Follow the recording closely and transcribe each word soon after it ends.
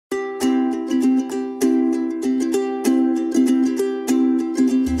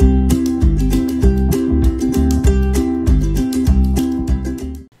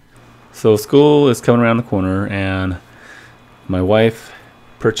So school is coming around the corner, and my wife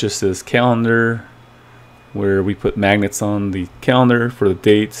purchased this calendar where we put magnets on the calendar for the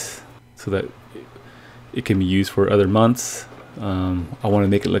dates so that it can be used for other months. I want to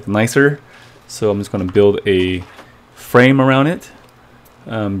make it look nicer, so I'm just going to build a frame around it,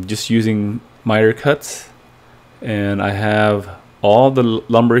 just using miter cuts. And I have all the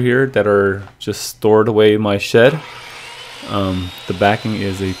lumber here that are just stored away in my shed. The backing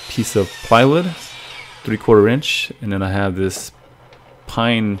is a piece of plywood, 3/4 inch, and then I have this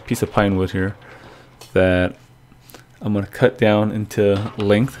piece of pine wood here that I'm going to cut down into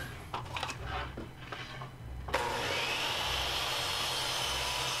length.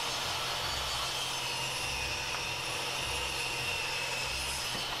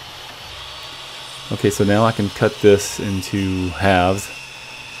 Okay, so now I can cut this into halves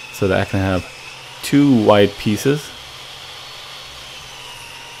so that I can have 2 wide pieces.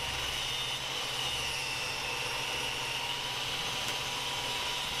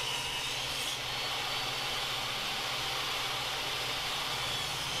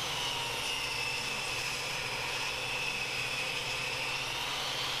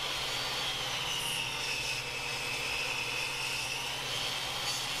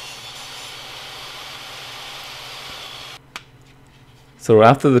 So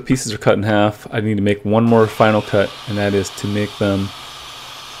after the pieces are cut in half, I need to make one more final cut, and that is to make them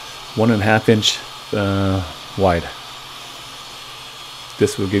 1.5 inch wide.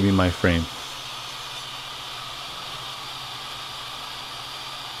 This will give me my frame.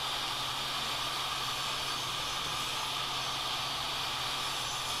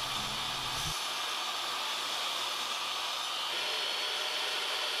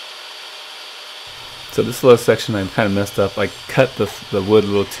 So this little section I kind of messed up. I cut the wood a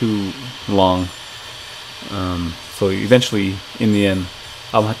little too long. So eventually, in the end,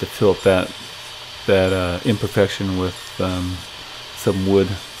 I'll have to fill up that imperfection with some wood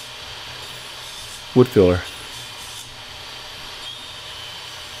filler.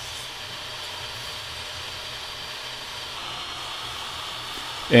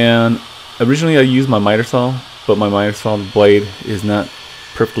 And originally I used my miter saw, but my miter saw blade is not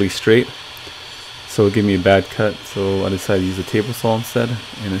perfectly straight. So it gave me a bad cut, so I decided to use a table saw instead,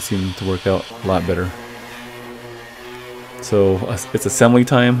 and it seemed to work out a lot better. So it's assembly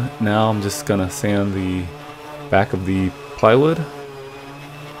time. Now I'm just gonna sand the back of the plywood,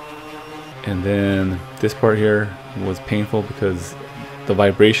 and then this part here was painful because the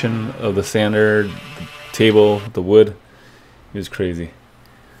vibration of the sander, the table, the wood, it was crazy.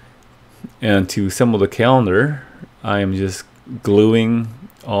 And to assemble the calendar, I am just gluing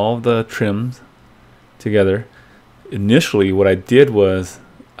all the trims together. Initially what I did was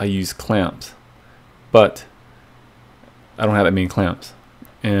I used clamps, but I don't have that many clamps,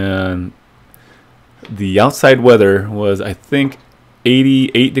 and the outside weather was, I think,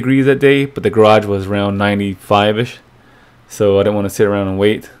 88 degrees that day, but the garage was around 95ish, so I didn't want to sit around and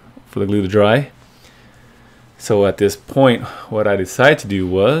wait for the glue to dry. So at this point what I decided to do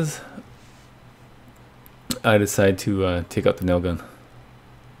was I decided to take out the nail gun.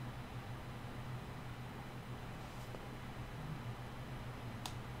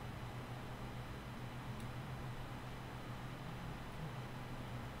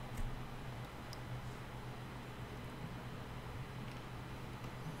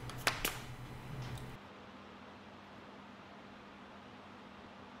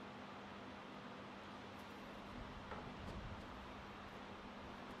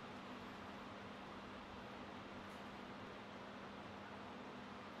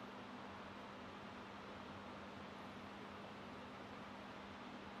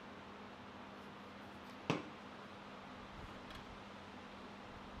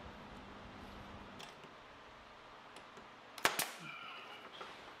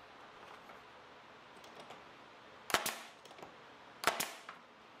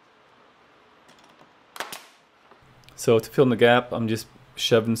 So to fill in the gap, I'm just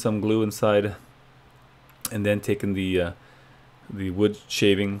shoving some glue inside, and then taking the wood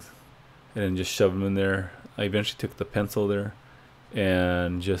shavings and then just shove them in there. I eventually took the pencil there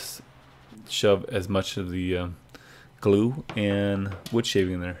and just shove as much of the glue and wood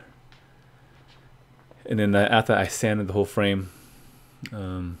shaving in there. And then after I sanded the whole frame,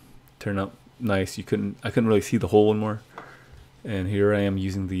 turned out nice. I couldn't really see the hole anymore. And here I am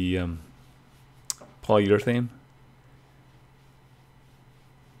using the polyurethane.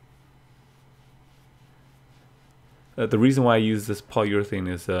 The reason why I use this polyurethane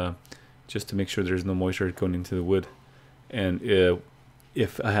is just to make sure there's no moisture going into the wood, and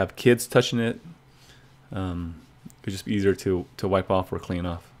if I have kids touching it, it's just easier to wipe off or clean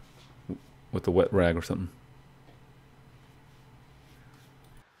off with a wet rag or something.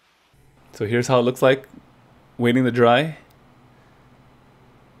 So here's how it looks like waiting to dry.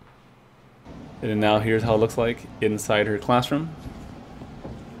 And then now here's how it looks like inside her classroom.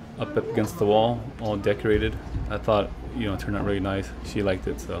 Up against the wall, all decorated. I thought, you know, it turned out really nice. She liked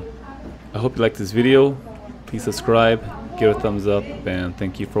it, so. I hope you liked this video. Please subscribe, give it a thumbs up, and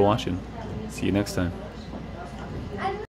thank you for watching. See you next time.